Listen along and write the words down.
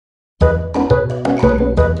It's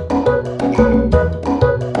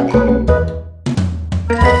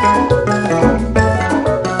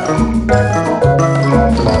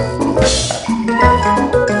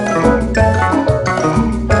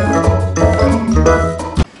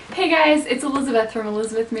Elizabeth from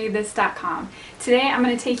ElizabethMadeThis.com. Today I'm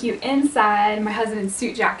going to take you inside my husband's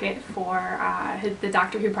suit jacket for the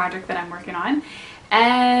Doctor Who project that I'm working on.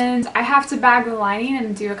 And I have to bag the lining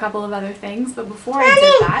and do a couple of other things, but before I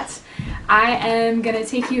do that, I am going to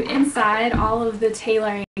take you inside all of the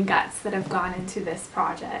tailoring guts that have gone into this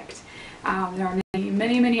project. There are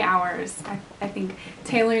many hours. I think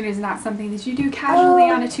tailoring is not something that you do casually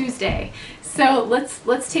on a Tuesday. So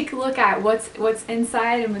let's take a look at what's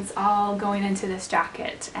inside and what's all going into this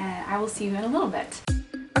jacket, and I will see you in a little bit.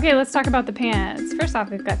 Okay, let's talk about the pants. First off,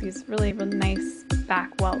 we've got these really nice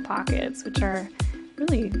back welt pockets, which are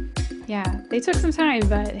really, yeah, they took some time,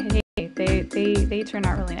 but hey, they turned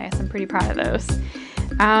out really nice. I'm pretty proud of those.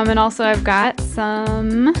 And also I've got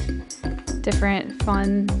some different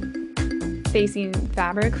fun facing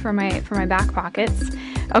fabric for my back pockets.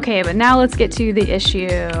 Okay, but now let's get to the issue.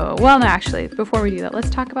 Well, no, actually, before we do that, let's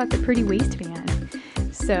talk about the pretty waistband.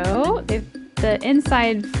 So the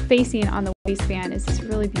inside facing on the waistband is this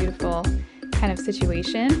really beautiful kind of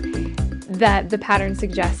situation that the pattern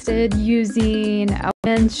suggested, using a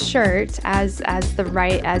men's shirt as the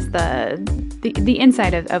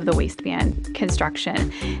inside of the waistband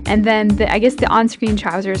construction, and then I guess the on-screen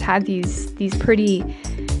trousers had these pretty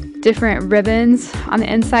different ribbons on the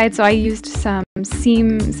inside. So I used some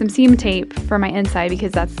seam tape for my inside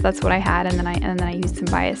because that's what I had, and then I used some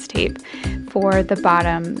bias tape for the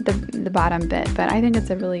bottom bit. But I think it's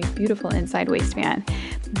a really beautiful inside waistband.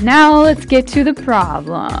 Now let's get to the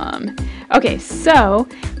problem. Okay, so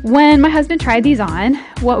when my husband tried these on,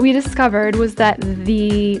 what we discovered was that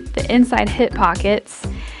the inside hip pockets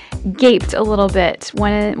gaped a little bit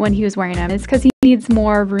when he was wearing them. It's because he needs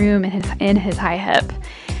more room in his high hip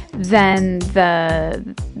than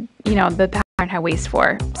the pattern had waist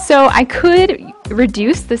for. So I could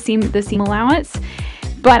reduce the seam allowance,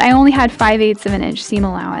 but I only had 5/8 of an inch seam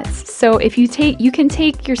allowance. So if you can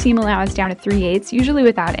take your seam allowance down to 3/8, usually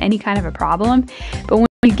without any kind of a problem. But when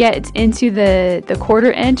we get into the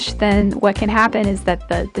 1/4 inch, then what can happen is that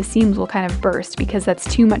the seams will kind of burst because that's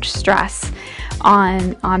too much stress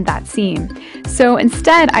on that seam. So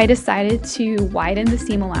instead, I decided to widen the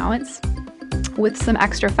seam allowance with some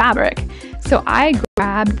extra fabric. So I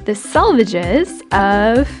grabbed the selvages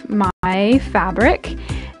of my fabric,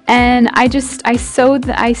 and I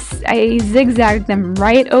zigzagged them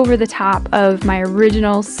right over the top of my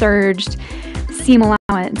original serged seam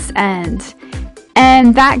allowance end,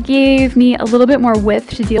 and that gave me a little bit more width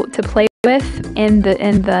to play with in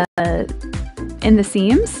the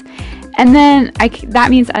seams. And then that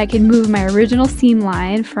means I can move my original seam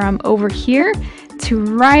line from over here to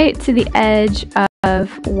right to the edge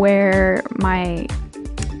of where my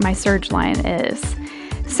serge line is.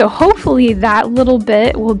 So hopefully that little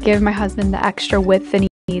bit will give my husband the extra width that he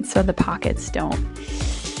needs so the pockets don't,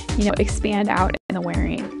 expand out in the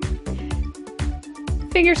wearing.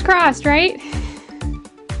 Fingers crossed, right?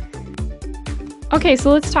 Okay,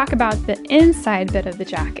 so let's talk about the inside bit of the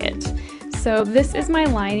jacket. So this is my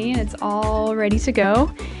lining. It's all ready to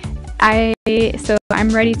go. So I'm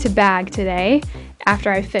ready to bag today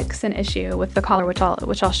after I fix an issue with the collar, which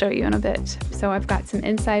I'll show you in a bit. So I've got some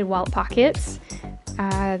inside welt pockets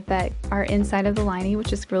that are inside of the lining,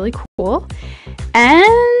 which is really cool.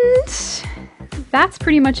 And that's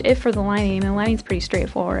pretty much it for the lining. The lining's pretty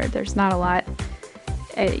straightforward. There's not a lot,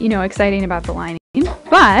 exciting about the lining.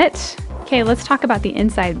 But okay, let's talk about the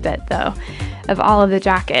inside bit though of all of the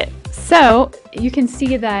jacket. So you can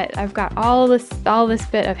see that I've got all this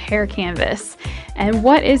bit of hair canvas. And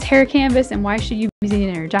what is hair canvas, and why should you be using it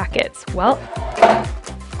in your jackets? Well,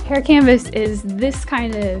 hair canvas is this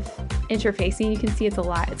kind of interfacing. You can see it's a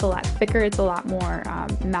lot thicker, it's a lot more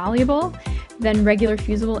malleable than regular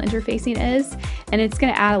fusible interfacing is, and it's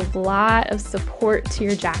going to add a lot of support to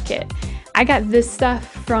your jacket. I got this stuff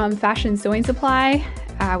from Fashion Sewing Supply,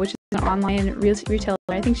 which is an online retailer.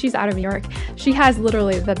 I think she's out of New York. She has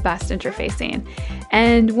literally the best interfacing.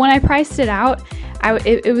 And when I priced it out,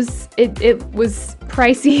 it was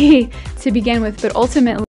pricey to begin with, but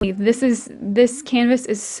ultimately this canvas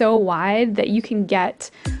is so wide that you can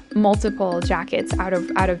get multiple jackets out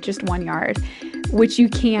of just 1 yard, which you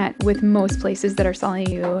can't with most places that are selling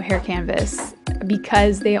you hair canvas,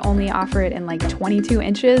 because they only offer it in like 22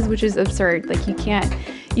 inches, which is absurd. Like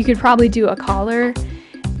you could probably do a collar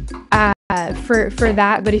for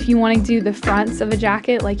that. But if you want to do the fronts of a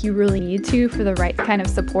jacket like you really need to for the right kind of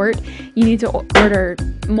support, you need to order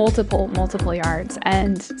multiple yards,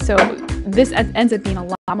 and so this ends up being a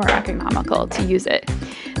lot more economical to use it.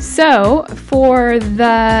 So for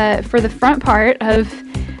the front part of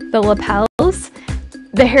the lapels,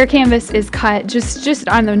 the hair canvas is cut just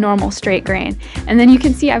on the normal straight grain, and then you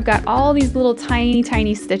can see I've got all these little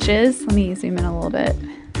tiny stitches. Let me zoom in a little bit.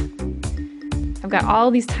 I've got all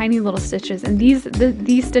these tiny little stitches, and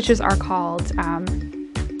these stitches are called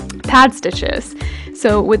pad stitches.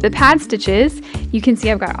 So with the pad stitches, you can see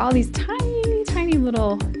I've got all these tiny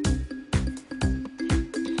little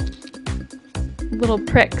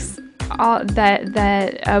pricks, all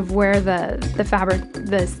that of where the fabric,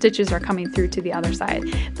 the stitches are coming through to the other side.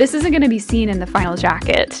 This isn't going to be seen in the final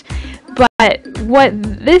jacket, but what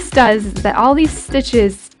this does is that all these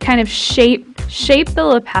stitches kind of shape the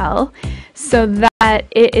lapel so that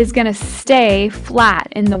it is going to stay flat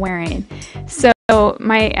in the wearing. So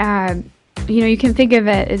my you can think of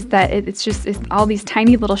it as that it's all these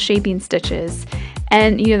tiny little shaping stitches,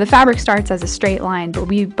 and the fabric starts as a straight line,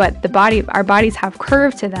 but our bodies have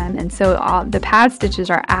curve to them, and so the pad stitches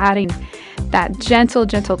are adding that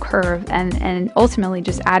gentle curve, and ultimately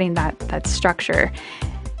just adding that structure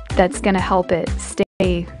that's going to help it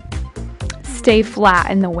stay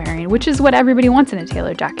flat in the wearing, which is what everybody wants in a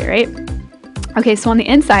tailored jacket, right? Okay, so on the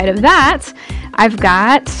inside of that, I've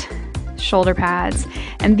got shoulder pads,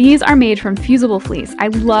 and these are made from fusible fleece. I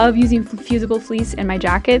love using fusible fleece in my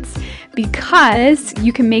jackets because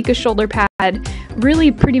you can make a shoulder pad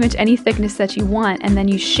really pretty much any thickness that you want, and then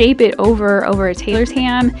you shape it over a tailor's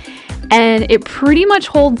ham, and it pretty much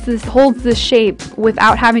holds this shape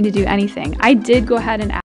without having to do anything. I did go ahead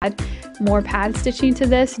and add more pad stitching to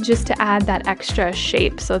this just to add that extra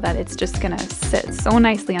shape so that it's just gonna sit so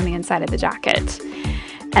nicely on the inside of the jacket.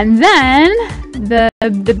 And then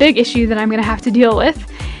the big issue that I'm going to have to deal with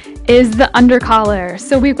is the undercollar.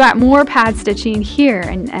 So we've got more pad stitching here,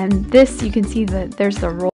 and this, you can see that there's the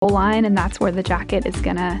roll line, and that's where the jacket is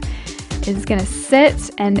gonna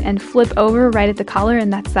sit and flip over right at the collar,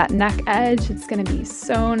 and that's that neck edge. It's gonna be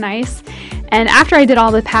so nice. And after I did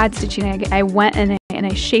all the pad stitching, I went and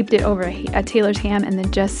I shaped it over a tailor's ham, and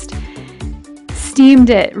then just steamed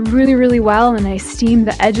it really well, and I steamed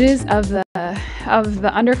the edges of the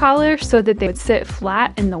undercollar so that they would sit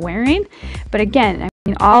flat in the wearing. But again, I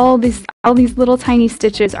mean, all these little tiny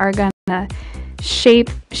stitches are gonna shape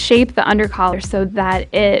the undercollar so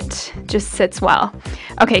that it just sits well.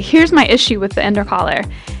 Okay, here's my issue with the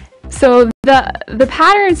undercollar. So the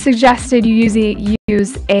pattern suggested you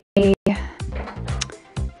use a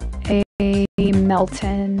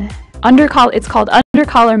Melton undercollar. It's called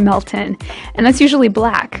undercollar Melton, and that's usually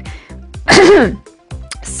black.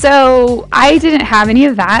 So I didn't have any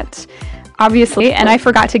of that, obviously, and I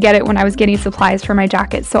forgot to get it when I was getting supplies for my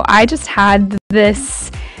jacket. So I just had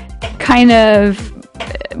this kind of,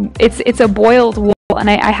 it's a boiled wool, and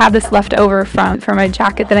I have this left over from a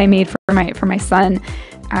jacket that I made for my son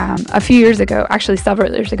a few years ago, actually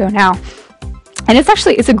several years ago now. And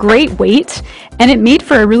it's a great weight, and it made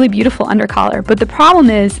for a really beautiful undercollar. But the problem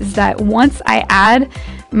is that once I add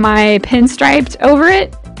my pinstriped over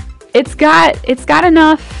it, it's got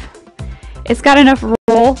enough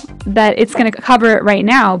roll that it's going to cover it right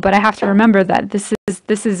now. But I have to remember that this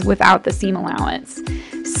is without the seam allowance.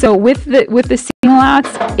 So with the seam allowance,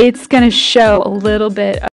 it's going to show a little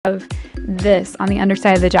bit of this on the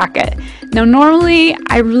underside of the jacket. Now normally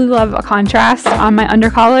I really love a contrast on my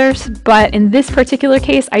undercollars, but in this particular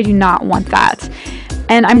case I do not want that.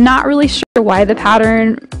 And I'm not really sure why the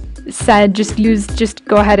pattern said just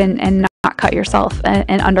go ahead and not cut yourself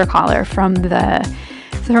an undercollar from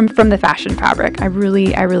the fashion fabric. I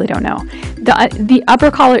really don't know. The upper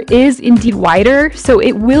collar is indeed wider, so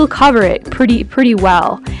it will cover it pretty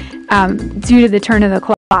well due to the turn of the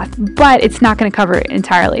cloth, but it's not going to cover it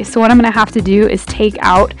entirely. So what I'm going to have to do is take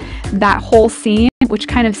out that whole seam, which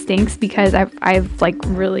kind of stinks because I've like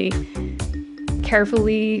really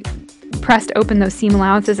carefully pressed open those seam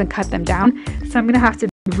allowances and cut them down. So I'm going to have to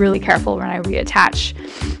be really careful when I reattach.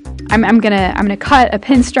 I'm gonna cut a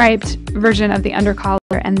pinstriped version of the undercollar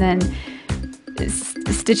and then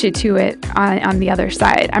stitch it to it on the other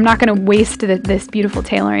side. I'm not gonna waste this beautiful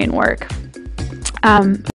tailoring work.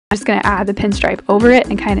 I'm just gonna add the pinstripe over it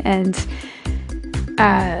and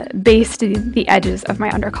baste the edges of my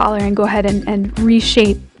undercollar and go ahead and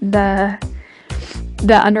reshape the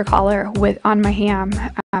undercollar on my ham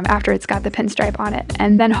after it's got the pinstripe on it.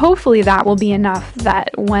 And then hopefully that will be enough that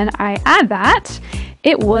when I add that,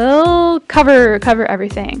 it will cover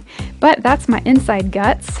everything. But that's my inside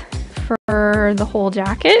guts for the whole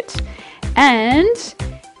jacket. And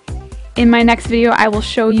in my next video, I will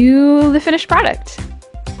show you the finished product.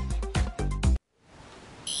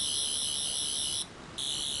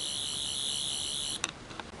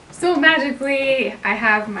 So magically, I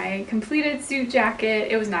have my completed suit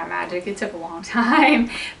jacket. It was not magic, it took a long time,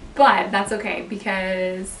 but that's okay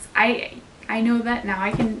because I know that now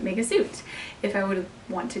I can make a suit if I would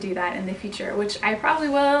want to do that in the future, which I probably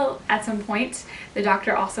will at some point. The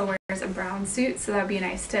doctor also wears a brown suit, so that would be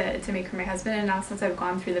nice to make for my husband, and now since I've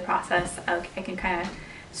gone through the process, I can kind of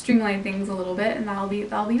streamline things a little bit, and that'll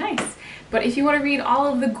be nice. But if you want to read all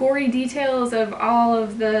of the gory details of all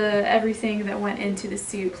of the everything that went into the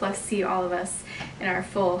suit, plus see all of us in our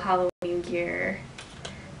full Halloween gear,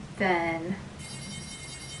 then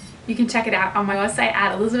you can check it out on my website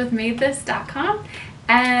at elizabethmadethis.com.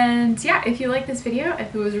 And yeah, if you like this video,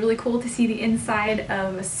 if it was really cool to see the inside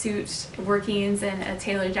of a suit workings and a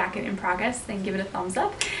tailored jacket in progress, then give it a thumbs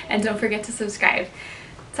up and don't forget to subscribe.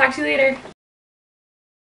 Talk to you later.